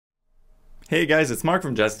Hey guys, it's Mark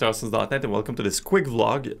from jazzguitarists.net and welcome to this quick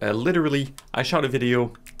vlog. Literally, I shot a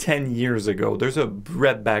video 10 years ago. There's a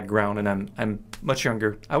red background and I'm much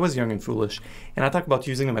younger. I was young and foolish. And I talk about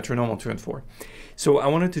using the metronome on 2 and 4. So I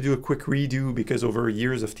wanted to do a quick redo because over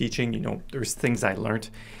years of teaching, you know, there's things I learned.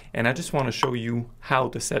 And I just want to show you how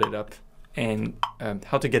to set it up and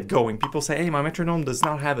how to get going. People say, hey, my metronome does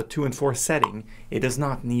not have a 2 and 4 setting. It does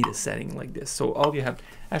not need a setting like this. So all you have,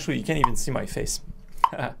 actually, you can't even see my face.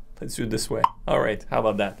 Let's do it this way. All right, how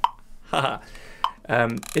about that?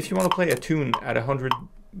 If you want to play a tune at 100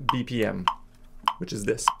 BPM, which is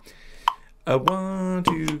this. 1,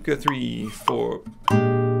 2, 3, 4.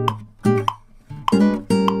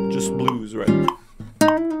 Just blues, right?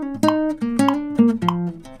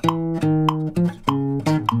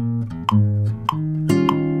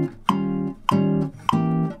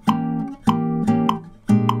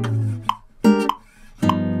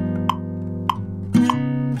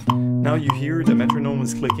 Now you hear the metronome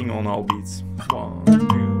is clicking on all beats. 1,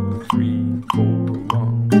 2, 3, 4,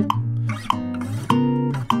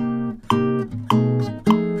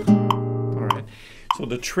 1. Alright, so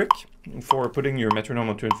the trick for putting your metronome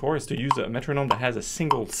on 2 and 4 is to use a metronome that has a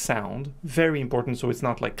single sound. Very important, so it's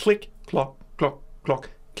not like click, clock, clock, clock,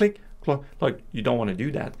 click, clock. Like, you don't want to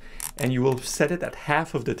do that. And you will set it at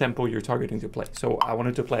half of the tempo you're targeting to play. So I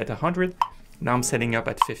wanted to play at 100, now I'm setting up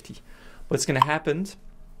at 50. What's going to happen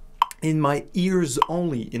in my ears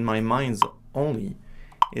only, in my minds only,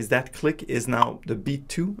 is that click is now the beat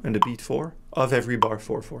 2 and the beat 4 of every bar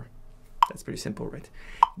 4/4. That's pretty simple, right?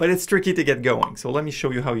 But it's tricky to get going, so let me show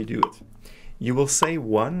you how you do it. You will say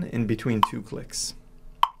 1 in between 2 clicks.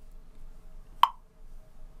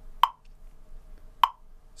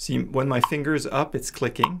 See, when my finger's up, it's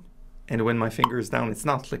clicking, and when my finger is down, it's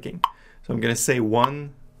not clicking. So I'm going to say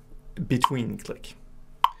 1 between click.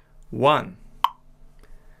 1.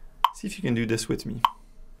 See if you can do this with me.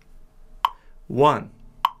 1,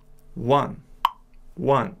 1,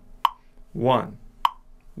 1, 1,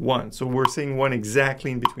 1. So we're saying 1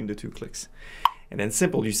 exactly in between the 2 clicks. And then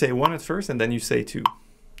simple, you say 1 at first and then you say 2.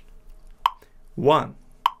 1,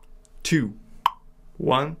 2,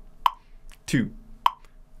 1, 2,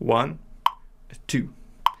 1, 2,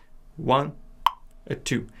 1,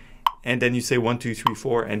 2. And then you say 1, 2, 3,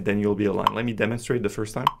 4, and then you'll be aligned. Let me demonstrate the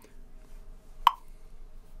first time.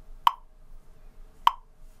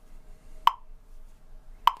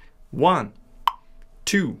 1,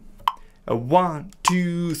 2, 1,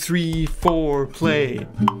 2, 3, 4, play.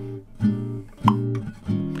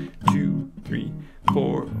 2, 3,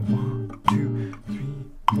 4, 1, 2, 3,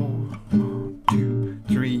 4, 1, 2,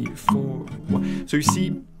 3, 4, 1. So you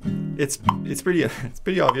see, it's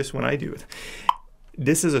pretty obvious when I do it.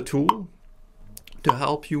 This is a tool to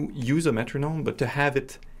help you use a metronome, but to have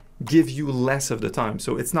it give you less of the time.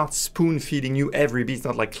 So it's not spoon feeding you every beat. It's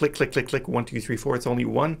not like click, click, click, click, 1, 2, 3, 4. It's only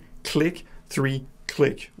 1 click, 3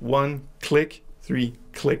 click, 1 click, 3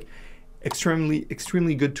 click.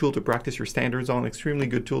 Extremely good tool to practice your standards on. Extremely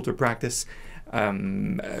good tool to practice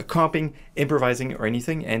comping, improvising, or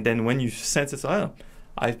anything. And then when you sense it's, oh,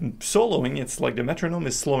 I'm soloing, it's like the metronome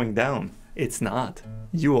is slowing down. It's not.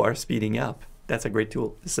 You are speeding up. That's a great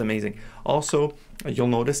tool. This is amazing. Also, you'll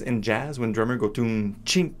notice in jazz when drummer go to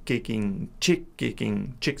chink kicking, chick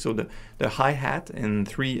kicking, chick. So the hi-hat in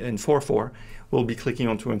 3 and 4/4 will be clicking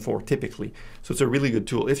on 2 and 4 typically. So it's a really good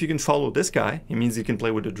tool. If you can follow this guy, it means you can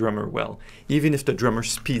play with the drummer well. Even if the drummer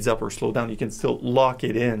speeds up or slow down, you can still lock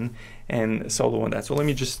it in and solo on that. So let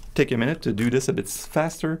me just take a minute to do this a bit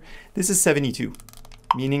faster. This is 72,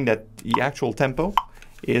 meaning that the actual tempo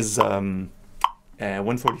is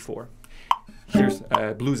 144. Here's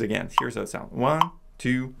blues again. Here's how it sounds. 1,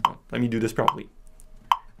 2. Let me do this properly.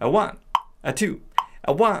 A 1, a 2,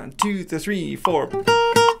 a 1, 2, 3, 4.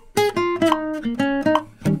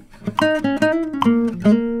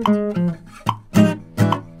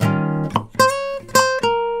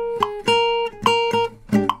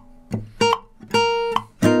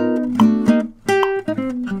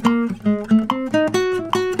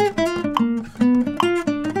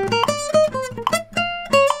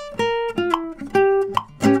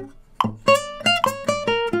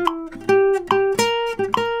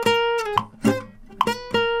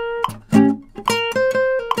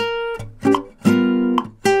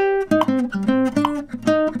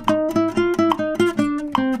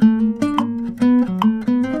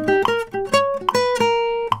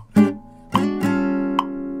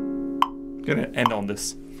 Gonna end on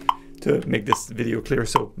this. to make this video clear.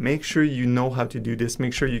 So make sure you know how to do this.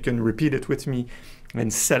 Make sure you can repeat it with me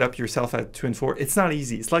and set up yourself at 2 and 4. It's not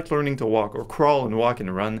easy. It's like learning to walk or crawl and walk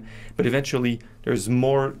and run, but eventually there's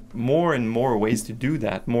more and more ways to do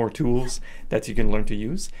that, more tools that you can learn to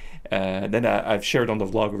use. That I've shared on the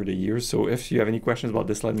vlog over the years. So if you have any questions about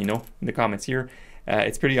this, let me know in the comments here.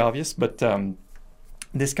 It's pretty obvious, but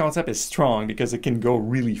this concept is strong because it can go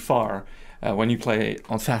really far when you play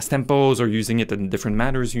on fast tempos or using it in different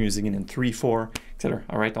manners, using it in 3/4, etc.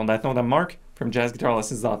 All right, on that note, I'm Mark from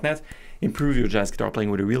jazzguitarlessons.net. Improve your jazz guitar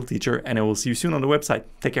playing with a real teacher, and I will see you soon on the website.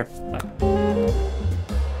 Take care.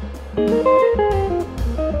 Bye.